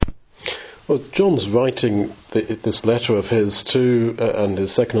Well, John's writing this letter of his to, and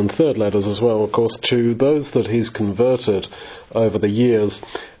his second and third letters as well, of course, to those that he's converted over the years.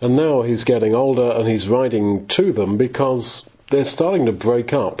 And now he's getting older and he's writing to them because they're starting to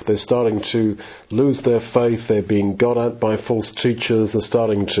break up. They're starting to lose their faith. They're being got at by false teachers. They're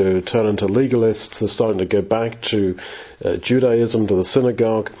starting to turn into legalists. They're starting to go back to Judaism, to the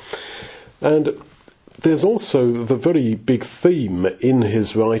synagogue. And there's also the very big theme in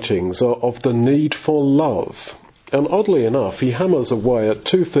his writings of the need for love. And oddly enough, he hammers away at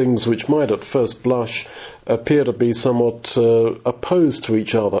two things which might at first blush appear to be somewhat opposed to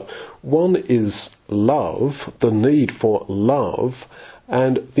each other. One is love, the need for love,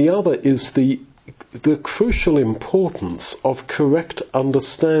 and the other is the crucial importance of correct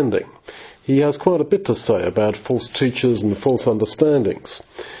understanding. He has quite a bit to say about false teachers and false understandings.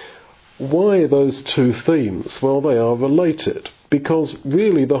 Why those two themes? Well, they are related, because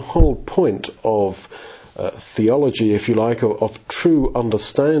really the whole point of theology, if you like, of true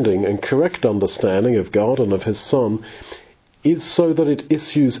understanding and correct understanding of God and of His Son, is so that it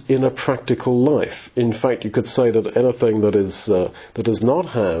issues in a practical life. In fact, you could say that anything that does not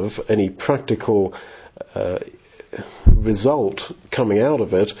have any practical result coming out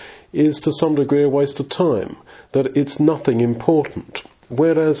of it is to some degree a waste of time, that it's nothing important.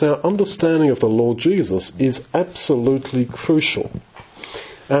 Whereas our understanding of the Lord Jesus is absolutely crucial.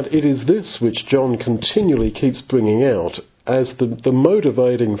 And it is this which John continually keeps bringing out as the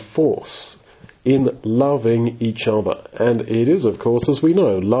motivating force in loving each other. And it is, of course, as we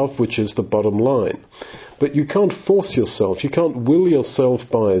know, love which is the bottom line. But you can't force yourself, you can't will yourself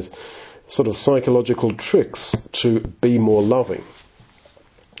by sort of psychological tricks to be more loving.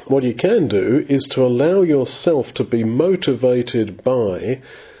 What you can do is to allow yourself to be motivated by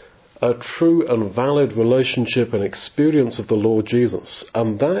a true and valid relationship and experience of the Lord Jesus.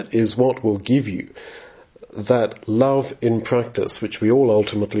 And that is what will give you that love in practice, which we all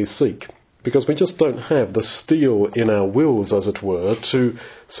ultimately seek. Because we just don't have the steel in our wills, as it were, to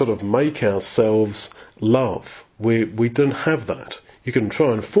sort of make ourselves love. We don't have that. You can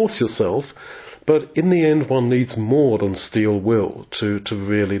try and force yourself, but in the end one needs more than steel will to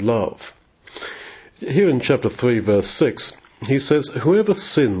really love. Here in chapter 3, verse 6, he says, "Whoever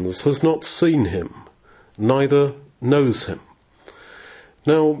sins has not seen him, neither knows him."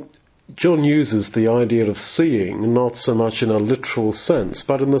 Now, John uses the idea of seeing not so much in a literal sense,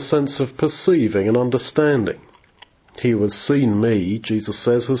 but in the sense of perceiving and understanding. "He who has seen me," Jesus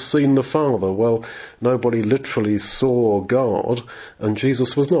says, "has seen the Father." Well, nobody literally saw God, and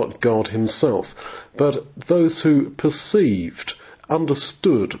Jesus was not God himself. But those who perceived,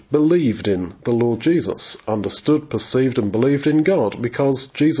 understood, believed in the Lord Jesus, understood, perceived, and believed in God, because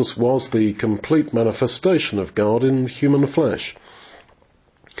Jesus was the complete manifestation of God in human flesh.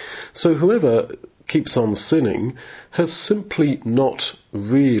 So whoever keeps on sinning has simply not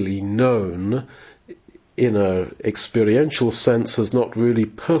really known, in an experiential sense, has not really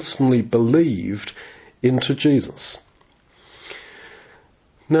personally believed into Jesus.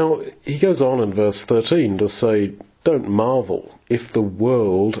 Now, he goes on in verse 13 to say, "Don't marvel if the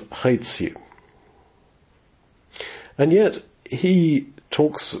world hates you." And yet, he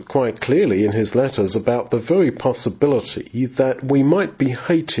talks quite clearly in his letters about the very possibility that we might be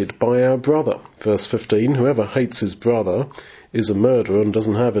hated by our brother. Verse 15, "Whoever hates his brother is a murderer and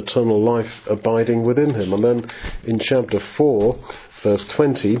doesn't have eternal life abiding within him." And then in chapter 4, verse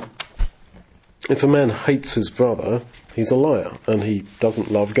 20, "If a man hates his brother, he's a liar, and he doesn't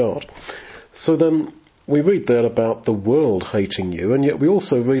love God." So then we read there about the world hating you, and yet we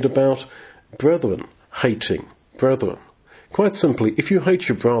also read about brethren hating brethren. Quite simply, if you hate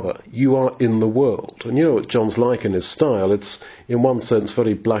your brother, you are in the world. And you know what John's like in his style. It's, in one sense,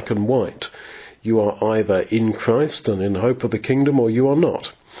 very black and white. You are either in Christ and in hope of the kingdom, or you are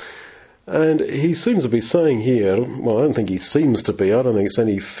not. And he seems to be saying here, well, I don't think he seems to be, I don't think it's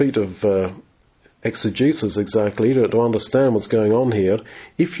any feat of exegesis exactly to understand what's going on here.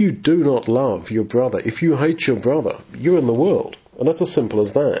 If you do not love your brother, if you hate your brother, you're in the world. And that's as simple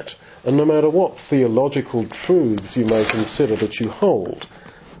as that. And no matter what theological truths you may consider that you hold,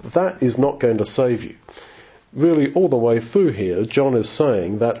 that is not going to save you. Really, all the way through here, John is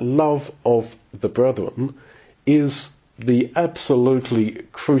saying that love of the brethren is the absolutely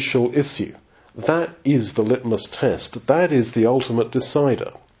crucial issue. That is the litmus test. That is the ultimate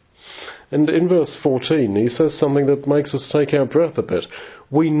decider. And in verse 14, he says something that makes us take our breath a bit.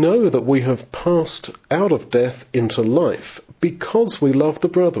 "We know that we have passed out of death into life because we love the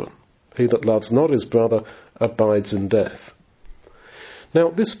brethren. He that loves not his brother abides in death." Now,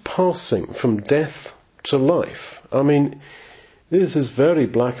 this passing from death to life, I mean, This is very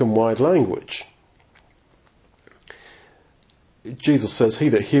black and white language. Jesus says, "He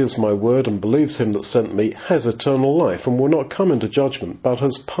that hears my word and believes him that sent me has eternal life, and will not come into judgment, but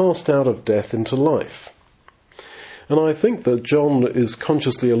has passed out of death into life." And I think that John is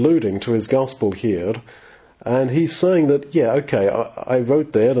consciously alluding to his gospel here, and he's saying that, I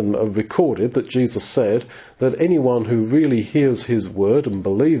wrote there and recorded that Jesus said that anyone who really hears his word and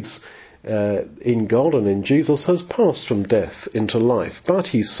believes in God and in Jesus has passed from death into life. But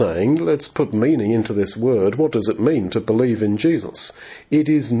he's saying, let's put meaning into this word. What does it mean to believe in Jesus? It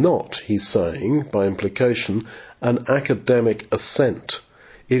is not, he's saying, by implication, an academic assent.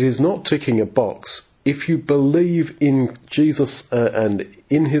 It is not ticking a box. If you believe in Jesus and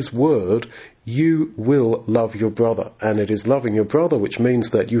in his word, you will love your brother. And it is loving your brother which means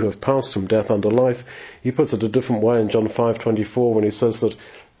that you have passed from death unto life. He puts it a different way in John 5:24 when he says that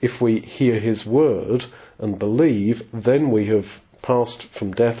if we hear his word and believe, then we have passed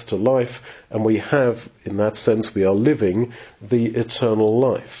from death to life, and we have, in that sense, we are living the eternal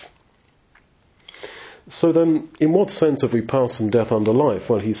life. So then, in what sense have we passed from death unto life?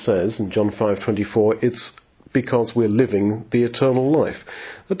 Well, he says in John 5:24, it's because we're living the eternal life.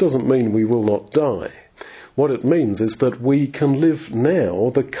 That doesn't mean we will not die. What it means is that we can live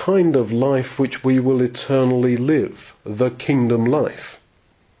now the kind of life which we will eternally live, the kingdom life.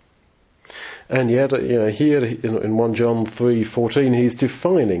 And yet, here in 1 John 3:14, he's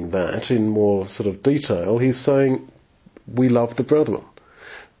defining that in more sort of detail. He's saying, we love the brethren.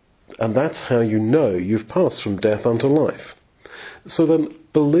 And that's how you know you've passed from death unto life. So then,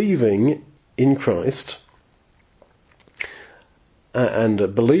 believing in Christ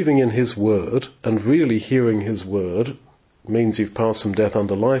and believing in his word and really hearing his word means you've passed from death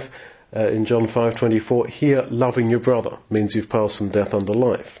unto life. In John 5:24, here, loving your brother means you've passed from death unto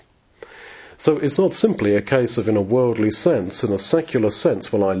life. So it's not simply a case of, in a worldly sense, in a secular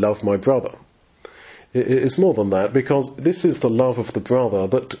sense, well, I love my brother. It's more than that, because this is the love of the brother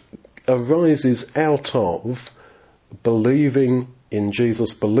that arises out of believing in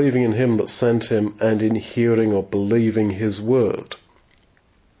Jesus, believing in him that sent him, and in hearing or believing his word.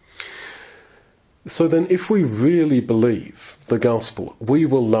 So then, if we really believe the gospel, we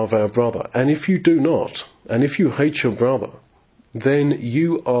will love our brother. And if you do not, and if you hate your brother, then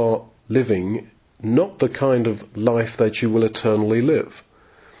you are living not the kind of life that you will eternally live.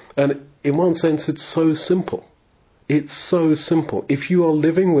 And in one sense, it's so simple. It's so simple. If you are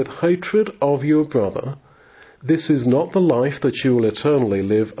living with hatred of your brother, this is not the life that you will eternally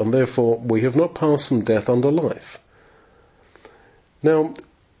live, and therefore we have not passed from death unto life. Now,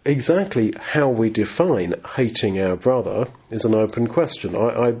 exactly how we define hating our brother is an open question.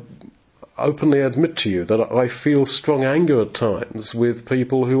 I openly admit to you that I feel strong anger at times with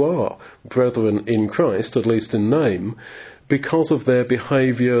people who are brethren in Christ, at least in name, because of their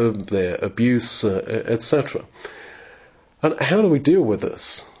behaviour, their abuse, etc. And how do we deal with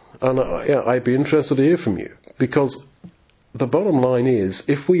this? And I'd be interested to hear from you, because the bottom line is,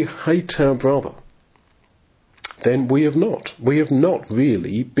 if we hate our brother, then we have not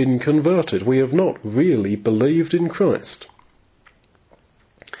really been converted. We have not really believed in Christ.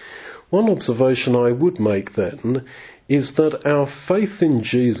 One observation I would make then is that our faith in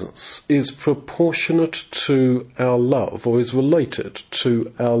Jesus is proportionate to our love, or is related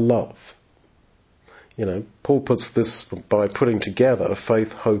to our love. Paul puts this by putting together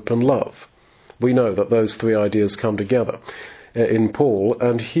faith, hope and love. We know that those three ideas come together in Paul,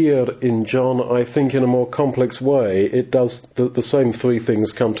 and here in John, I think in a more complex way, it does the same three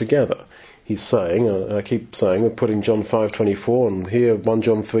things come together. He's saying, I keep saying, we're putting John 5:24 and here 1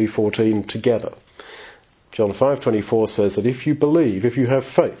 John 3:14 together. John 5:24 says that if you believe, if you have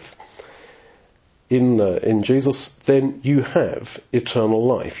faith in Jesus, then you have eternal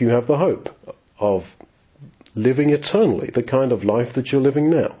life. You have the hope of living eternally, the kind of life that you're living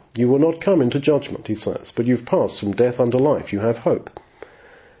now. You will not come into judgment, he says, but you've passed from death unto life. You have hope.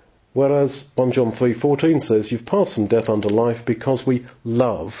 Whereas 1 John 3:14 says you've passed from death unto life because we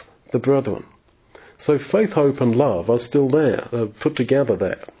love the brethren. So faith, hope and love are still there, put together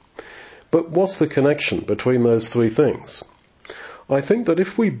there. But what's the connection between those three things? I think that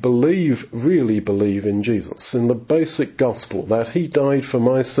if we really believe in Jesus, in the basic gospel, that he died for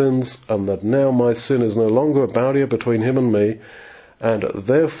my sins and that now my sin is no longer a barrier between him and me, and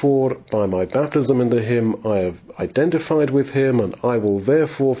therefore by my baptism into him I have identified with him, and I will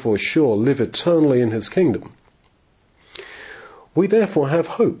therefore for sure live eternally in his kingdom, we therefore have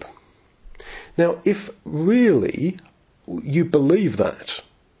hope. Now, if really you believe that,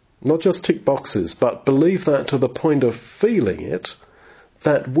 not just tick boxes, but believe that to the point of feeling it,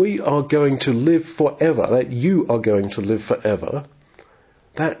 that we are going to live forever, that you are going to live forever,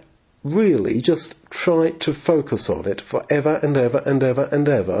 that really just try to focus on it forever and ever and ever and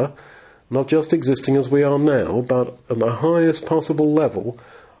ever, not just existing as we are now, but at the highest possible level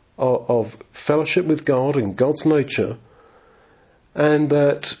of fellowship with God and God's nature, and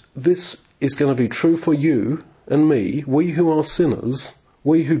that this is going to be true for you and me, we who are sinners,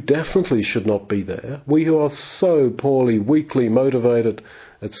 we who definitely should not be there, we who are so poorly, weakly motivated,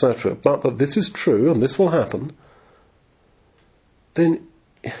 etc., but that this is true and this will happen, then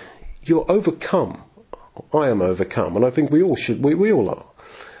you're overcome. I am overcome, and I think we all should, we all are,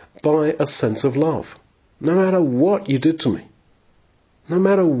 by a sense of love. No matter what you did to me, no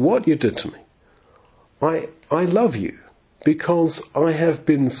matter what you did to me, I love you because I have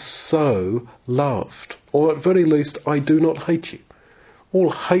been so loved, or at very least I do not hate you.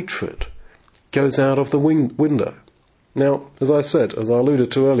 All hatred goes out of the window. Now, as I said, as I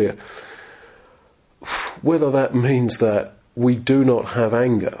alluded to earlier, whether that means that we do not have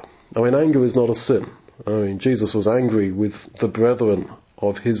anger. I mean, anger is not a sin. I mean, Jesus was angry with the brethren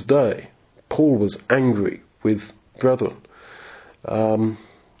of his day. Paul was angry with brethren.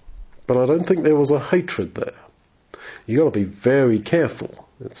 But I don't think there was a hatred there. You've got to be very careful.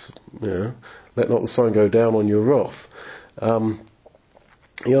 It's, let not the sun go down on your wrath.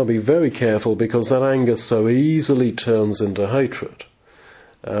 You've got to be very careful because that anger so easily turns into hatred.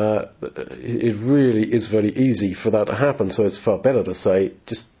 It really is very easy for that to happen, so it's far better to say,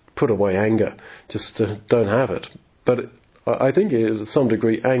 just put away anger, just don't have it. But I think to some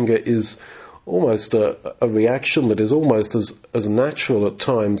degree anger is almost a reaction that is almost as natural at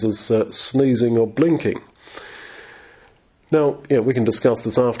times as sneezing or blinking. Now, we can discuss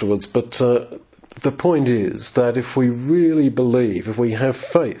this afterwards, but the point is that if we really believe, if we have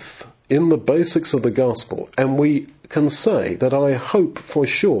faith in the basics of the gospel, and we can say that I hope for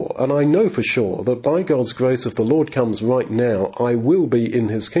sure, and I know for sure, that by God's grace, if the Lord comes right now, I will be in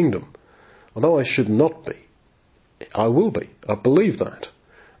his kingdom. Although I should not be, I will be. I believe that.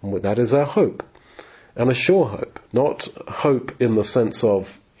 And that is our hope. And a sure hope. Not hope in the sense of,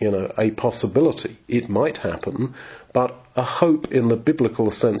 a possibility. It might happen, but a hope in the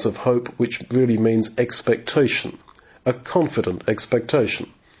biblical sense of hope, which really means expectation. A confident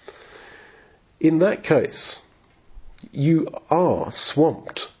expectation. In that case, you are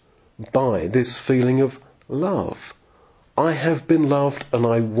swamped by this feeling of love. I have been loved and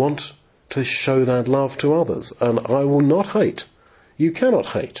I want to show that love to others, and I will not hate. You cannot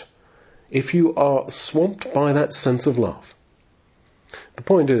hate if you are swamped by that sense of love. The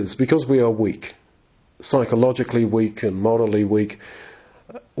point is, because we are weak, psychologically weak and morally weak,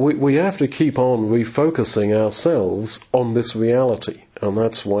 we have to keep on refocusing ourselves on this reality, and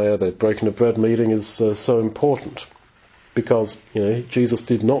that's why the breaking of bread meeting is so important, because Jesus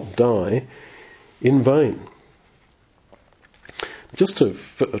did not die in vain. Just to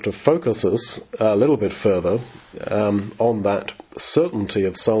focus us a little bit further on that certainty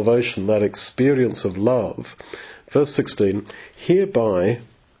of salvation, that experience of love, verse 16, hereby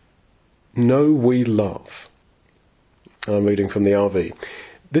know we love. I'm reading from the RV.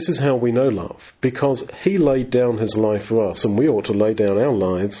 This is how we know love, because he laid down his life for us, and we ought to lay down our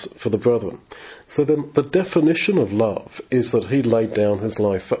lives for the brethren. So then the definition of love is that he laid down his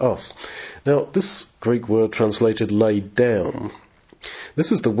life for us. Now, this Greek word translated laid down,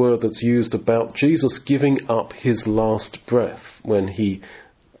 this is the word that's used about Jesus giving up his last breath when he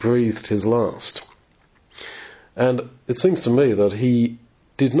breathed his last. And it seems to me that he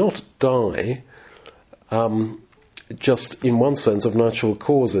did not die just in one sense of natural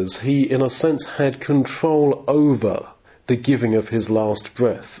causes. He, in a sense, had control over the giving of his last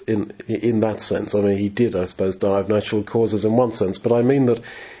breath in that sense. I mean, he did, I suppose, die of natural causes in one sense, but I mean that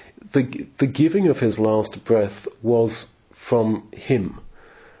the giving of his last breath was from him.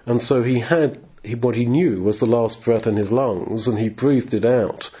 And so he had, what he knew was the last breath in his lungs, and he breathed it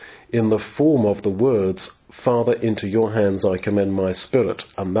out in the form of the words, Father, into your hands I commend my spirit.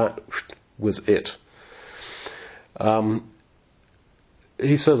 And that was it.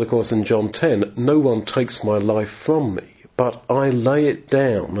 He says, of course, in John 10, no one takes my life from me, but I lay it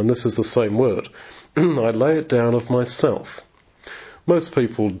down, and this is the same word, I lay it down of myself. Most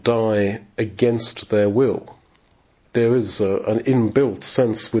people die against their will. There is an inbuilt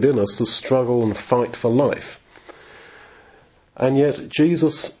sense within us to struggle and fight for life. And yet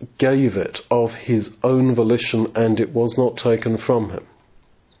Jesus gave it of his own volition, and it was not taken from him.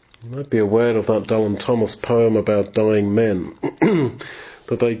 You might be aware of that Dylan Thomas poem about dying men,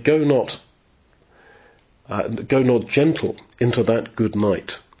 that they go not gentle into that good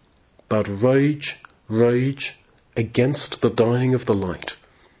night, but rage, rage, against the dying of the light.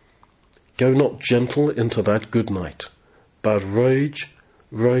 Go not gentle into that good night, but rage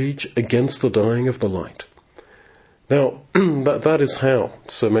against the dying of the light. Now, that is how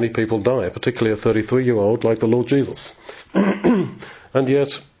so many people die, particularly a 33-year-old like the Lord Jesus. And yet,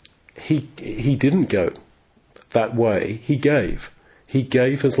 he didn't go that way. He gave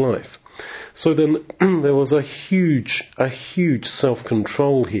his life. So then there was a huge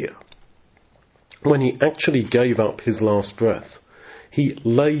self-control here. When he actually gave up his last breath, he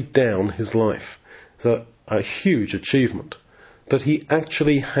laid down his life. So a huge achievement, that he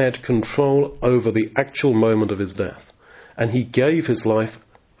actually had control over the actual moment of his death. And he gave his life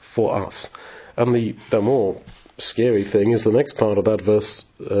for us. And the more scary thing is the next part of that verse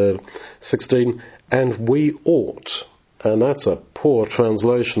 16, and we ought. And that's a poor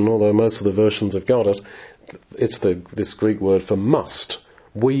translation, although most of the versions have got it. It's this Greek word for must.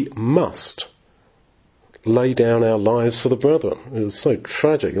 We must lay down our lives for the brethren. It is so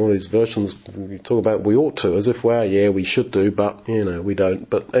tragic. All these versions you talk about we ought to, as if, well, yeah, we should do, but, we don't.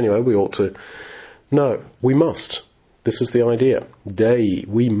 But anyway, we ought to. No, we must. This is the idea.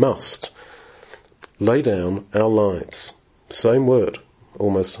 We must lay down our lives. Same word.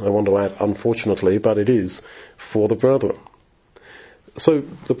 Almost, I want to add, unfortunately, but it is for the brethren. So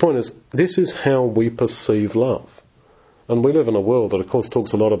the point is, this is how we perceive love. And we live in a world that, of course,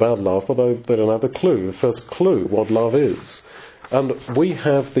 talks a lot about love, but they don't have the first clue what love is. And we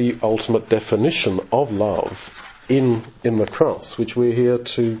have the ultimate definition of love in the cross, which we're here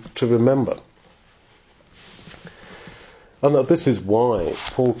to remember. And that this is why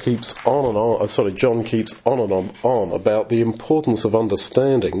John keeps on and on about the importance of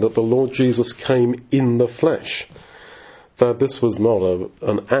understanding that the Lord Jesus came in the flesh. That this was not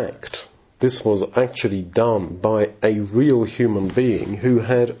an act. This was actually done by a real human being who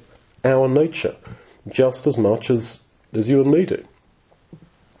had our nature just as much as you and me do.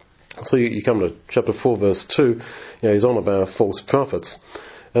 So you come to chapter 4, verse 2, he's on about false prophets,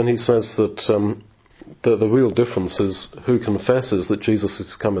 and he says that the real difference is who confesses that Jesus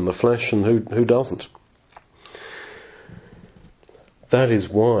has come in the flesh and who doesn't. That is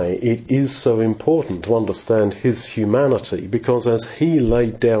why it is so important to understand his humanity, because as he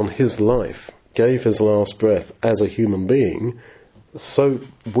laid down his life, gave his last breath as a human being, so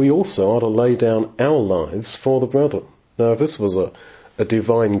we also are to lay down our lives for the brethren. Now, if this was a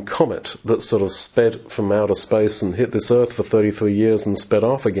divine comet that sort of sped from outer space and hit this earth for 33 years and sped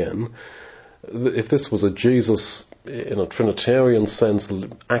off again, if this was a Jesus in a Trinitarian sense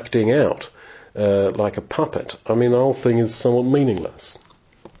acting out like a puppet, the whole thing is somewhat meaningless.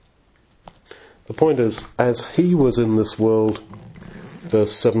 The point is, as he was in this world,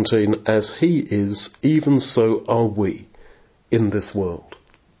 verse 17, as he is, even so are we in this world.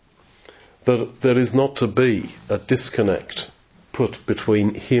 That there is not to be a disconnect put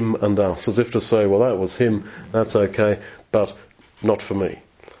between him and us, as if to say, well, that was him, that's okay, but not for me.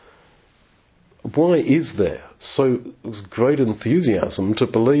 Why is there so great enthusiasm to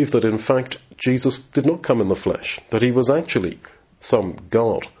believe that in fact Jesus did not come in the flesh, that he was actually some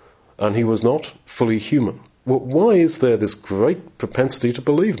God, and he was not fully human? Well, why is there this great propensity to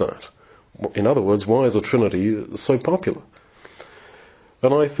believe that? In other words, why is the Trinity so popular?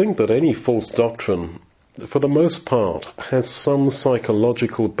 And I think that any false doctrine, for the most part, has some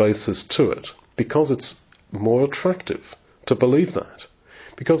psychological basis to it, because it's more attractive to believe that.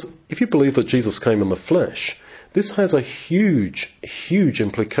 Because if you believe that Jesus came in the flesh, this has a huge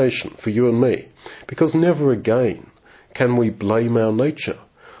implication for you and me. Because never again can we blame our nature.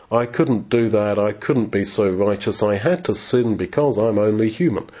 I couldn't do that, I couldn't be so righteous, I had to sin because I'm only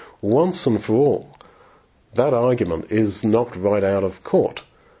human. Once and for all, that argument is knocked right out of court.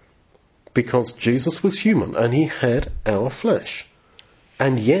 Because Jesus was human and he had our flesh.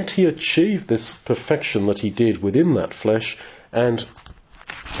 And yet he achieved this perfection that he did within that flesh, and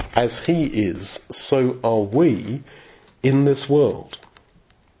as he is, so are we in this world.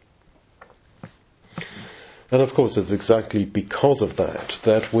 And of course it's exactly because of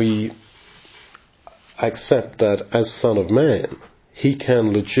that we accept that as Son of Man, he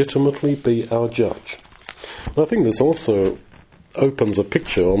can legitimately be our judge. And I think this also opens a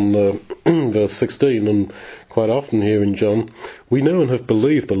picture on verse 16, and quite often here in John, we know and have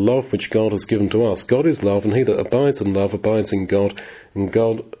believed the love which God has given to us. God is love, and he that abides in love abides in God, and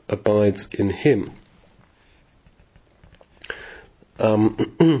God abides in him.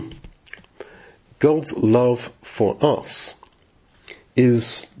 God's love for us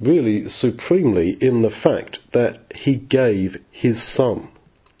is really supremely in the fact that he gave his Son.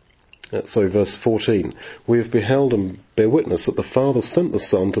 So verse 14, we have beheld and bear witness that the Father sent the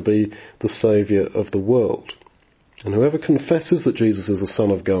Son to be the Saviour of the world. And whoever confesses that Jesus is the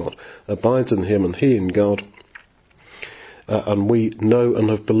Son of God abides in him and he in God, and we know and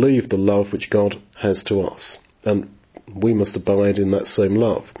have believed the love which God has to us. And we must abide in that same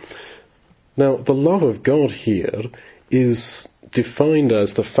love. Now, the love of God here is defined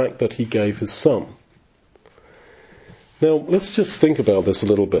as the fact that he gave his Son. Now, let's just think about this a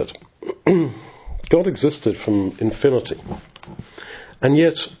little bit. God existed from infinity. And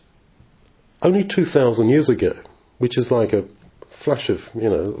yet, only 2,000 years ago, which is like a flash of,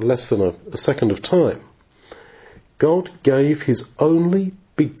 less than a second of time, God gave his only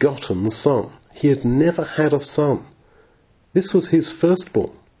begotten Son. He had never had a son. This was his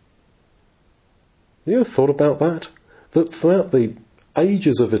firstborn. You ever thought about that? That throughout the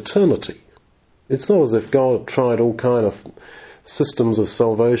ages of eternity, it's not as if God had tried all kind of systems of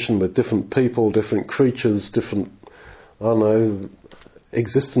salvation with different people, different creatures, different,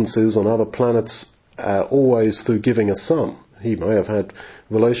 existences on other planets, always through giving a son. He may have had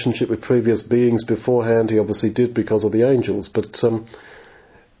relationship with previous beings beforehand. He obviously did because of the angels. But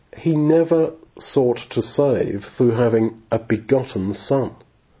he never sought to save through having a begotten son.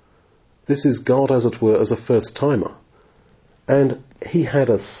 This is God, as it were, as a first-timer. And he had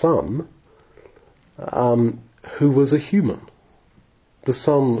a son who was a human. The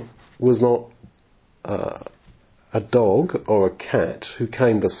son was not a dog or a cat who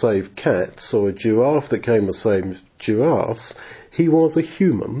came to save cats, or a giraffe that came to save giraffes. He was a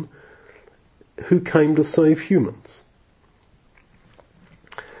human who came to save humans.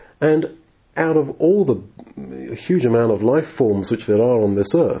 And out of all the huge amount of life forms which there are on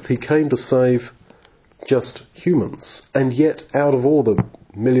this earth, he came to save just humans. And yet, out of all the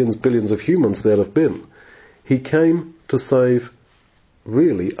millions, billions of humans there have been, he came to save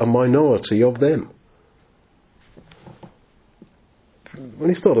really a minority of them. When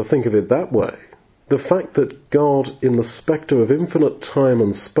you start to think of it that way, the fact that God, in the spectre of infinite time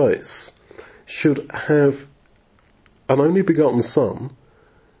and space, should have an only begotten Son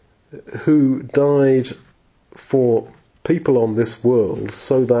who died for people on this world,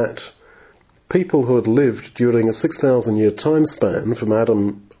 so that people who had lived during a 6,000-year time span from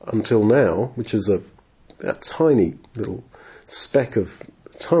Adam until now, which is a tiny little speck of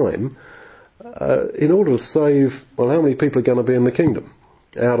time, in order to save, how many people are going to be in the kingdom?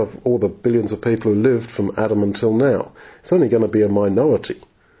 Out of all the billions of people who lived from Adam until now, it's only going to be a minority.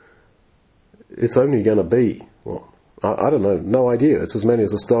 It's only going to be, I don't know, no idea. It's as many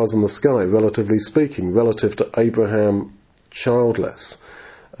as the stars in the sky, relatively speaking, relative to Abraham childless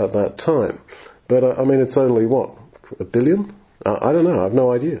at that time. But, it's only, a billion? I don't know, I have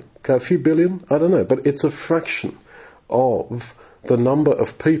no idea. A few billion? I don't know. But it's a fraction of the number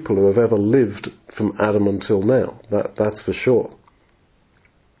of people who have ever lived from Adam until now. That's for sure.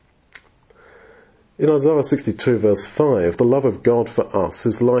 In Isaiah 62 verse 5, the love of God for us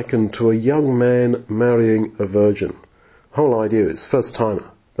is likened to a young man marrying a virgin. The whole idea is first-timer.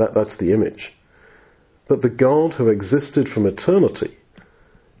 That's the image. That the God who existed from eternity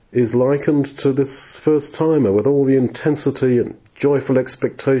is likened to this first-timer with all the intensity and joyful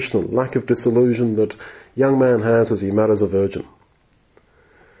expectation and lack of disillusion that young man has as he marries a virgin.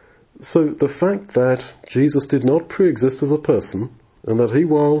 So the fact that Jesus did not pre-exist as a person and that he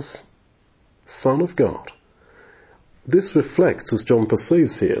was Son of God, this reflects, as John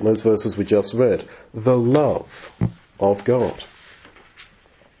perceives here in those verses we just read, the love of God.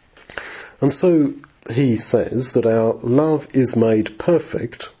 And so he says that our love is made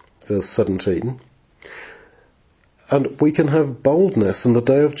perfect, verse 17, and we can have boldness in the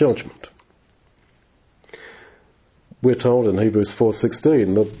day of judgment. We're told in Hebrews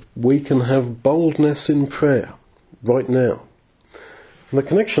 4:16 that we can have boldness in prayer right now. And the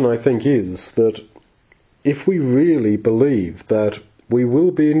connection, I think, is that if we really believe that we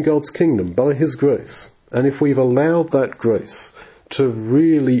will be in God's kingdom by his grace, and if we've allowed that grace to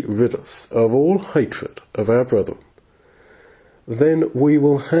really rid us of all hatred of our brethren, then we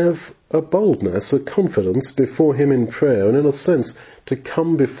will have a boldness, a confidence before him in prayer, and in a sense to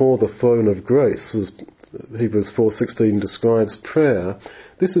come before the throne of grace, as Hebrews 4:16 describes prayer.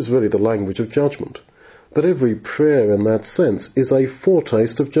 This is really the language of judgment. But every prayer in that sense is a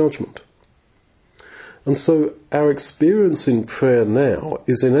foretaste of judgment. And so our experience in prayer now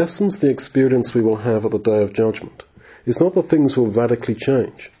is in essence the experience we will have at the day of judgment. It's not that things will radically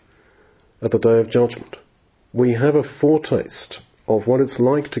change at the day of judgment. We have a foretaste of what it's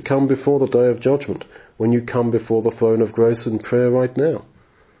like to come before the day of judgment when you come before the throne of grace in prayer right now.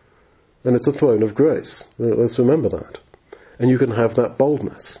 And it's a throne of grace. Let's remember that. And you can have that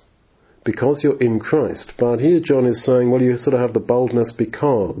boldness because you're in Christ. But here John is saying, you sort of have the boldness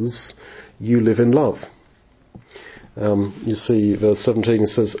because you live in love. You see, verse 17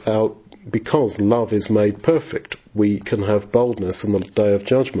 says, because love is made perfect, we can have boldness in the day of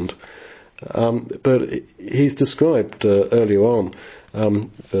judgment. But he's described earlier on,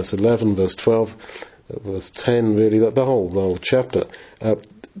 verse 11, verse 12, verse 10, really, the whole chapter,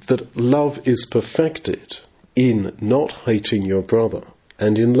 that love is perfected in not hating your brother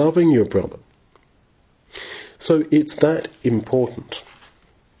and in loving your brother. So it's that important.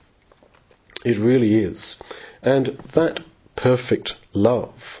 It really is. And that perfect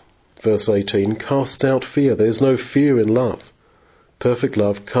love, verse 18, casts out fear. There's no fear in love. Perfect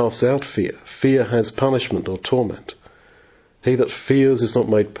love casts out fear. Fear has punishment or torment. He that fears is not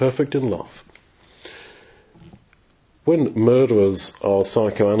made perfect in love. When murderers are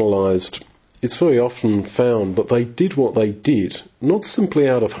psychoanalyzed, it's very often found that they did what they did, not simply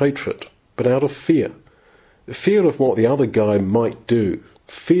out of hatred, but out of fear. Fear of what the other guy might do.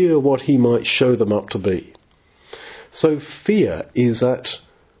 Fear what he might show them up to be. So fear is at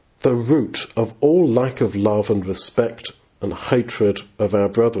the root of all lack of love and respect and hatred of our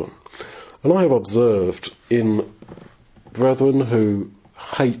brethren. And I have observed in brethren who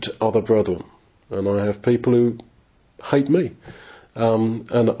hate other brethren, and I have people who hate me. And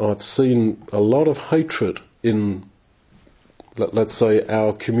I've seen a lot of hatred in, let's say,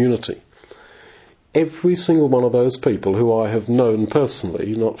 our community. Every single one of those people who I have known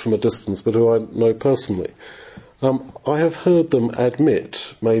personally, not from a distance, but who I know personally, I have heard them admit,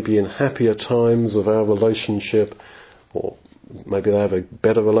 maybe in happier times of our relationship, or maybe they have a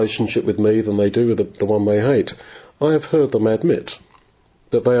better relationship with me than they do with the one they hate, I have heard them admit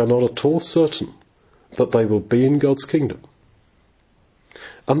that they are not at all certain that they will be in God's kingdom.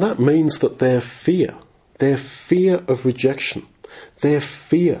 And that means that their fear of rejection, their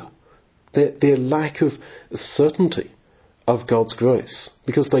lack of certainty of God's grace,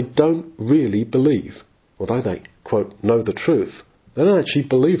 because they don't really believe, although they, quote, know the truth, they don't actually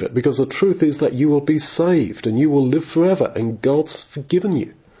believe it, because the truth is that you will be saved and you will live forever and God's forgiven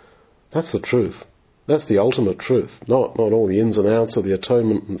you. That's the truth. That's the ultimate truth, not all the ins and outs of the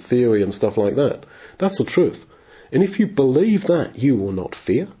atonement and theory and stuff like that. That's the truth. And if you believe that, you will not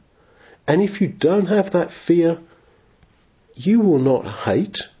fear. And if you don't have that fear, you will not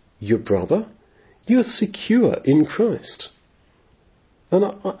hate your brother. You're secure in Christ. And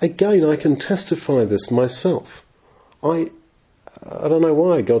again, I can testify this myself. I don't know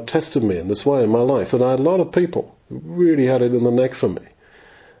why God tested me in this way in my life. And I had a lot of people who really had it in the neck for me.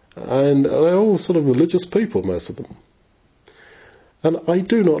 And they're all sort of religious people, most of them. And I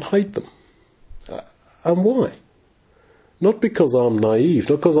do not hate them. And why? Not because I'm naive,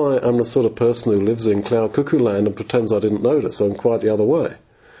 not because I'm the sort of person who lives in cloud cuckoo land and pretends I didn't notice. I'm quite the other way.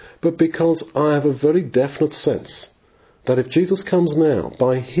 But because I have a very definite sense that if Jesus comes now,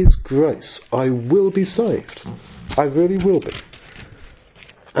 by His grace, I will be saved. I really will be.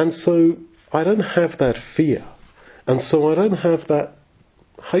 And so I don't have that fear. And so I don't have that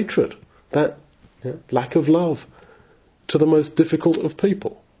hatred, that lack of love to the most difficult of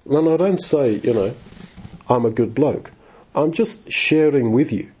people. And I don't say, I'm a good bloke. I'm just sharing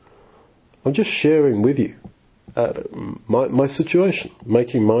with you. My situation,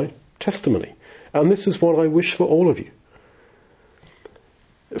 making my testimony. And this is what I wish for all of you.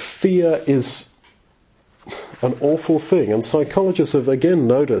 Fear is an awful thing, and psychologists have again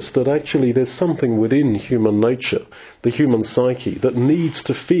noticed that actually there's something within human nature, the human psyche, that needs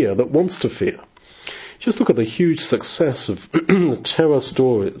to fear, that wants to fear. Just look at the huge success of terror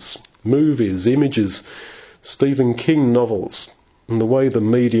stories, movies, images, Stephen King novels, and the way the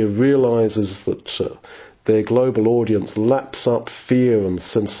media realizes that their global audience laps up fear and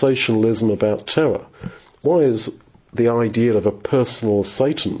sensationalism about terror. Why is the idea of a personal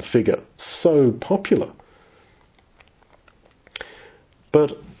Satan figure so popular?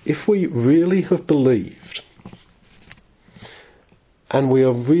 But if we really have believed, and we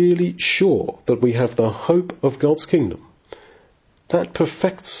are really sure that we have the hope of God's kingdom, that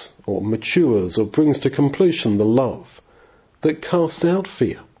perfects or matures or brings to completion the love that casts out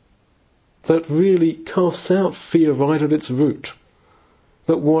fear, that really casts out fear right at its root,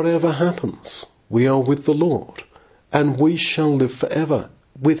 that whatever happens, we are with the Lord, and we shall live forever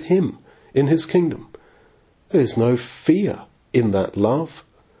with Him in His kingdom. There is no fear in that love,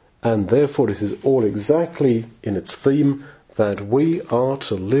 and therefore this is all exactly in its theme, that we are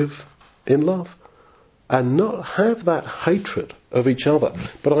to live in love and not have that hatred of each other.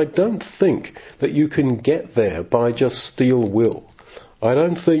 But I don't think that you can get there by just steel will. I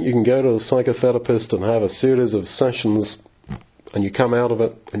don't think you can go to a psychotherapist and have a series of sessions and you come out of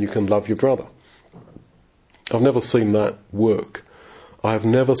it and you can love your brother. I've never seen that work. I've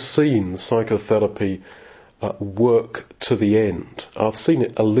never seen psychotherapy work to the end. I've seen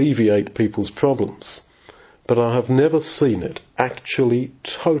it alleviate people's problems, but I have never seen it actually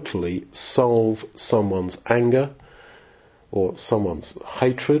totally solve someone's anger or someone's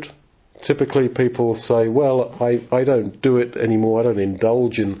hatred. Typically people say, well, I don't do it anymore, I don't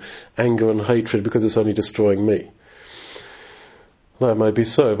indulge in anger and hatred because it's only destroying me. That may be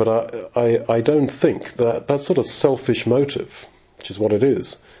so, but I don't think that sort of selfish motive, which is what it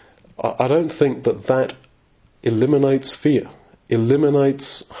is, I don't think that eliminates fear,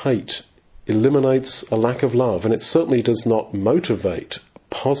 eliminates hate, eliminates a lack of love, and it certainly does not motivate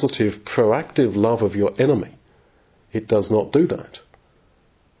positive, proactive love of your enemy. It does not do that.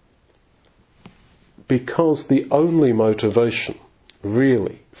 Because the only motivation,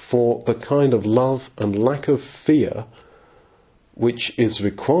 really, for the kind of love and lack of fear which is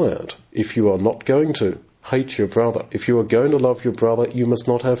required if you are not going to hate your brother, if you are going to love your brother, you must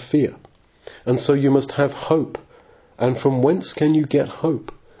not have fear. And so you must have hope. And from whence can you get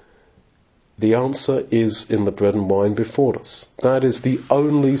hope? The answer is in the bread and wine before us. That is the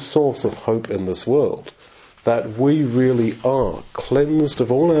only source of hope in this world, that we really are cleansed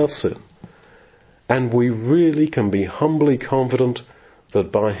of all our sin, and we really can be humbly confident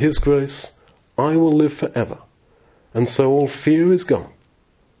that by His grace I will live forever. And so all fear is gone.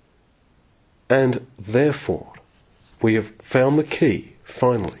 And therefore we have found the key,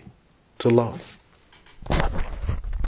 finally, to love.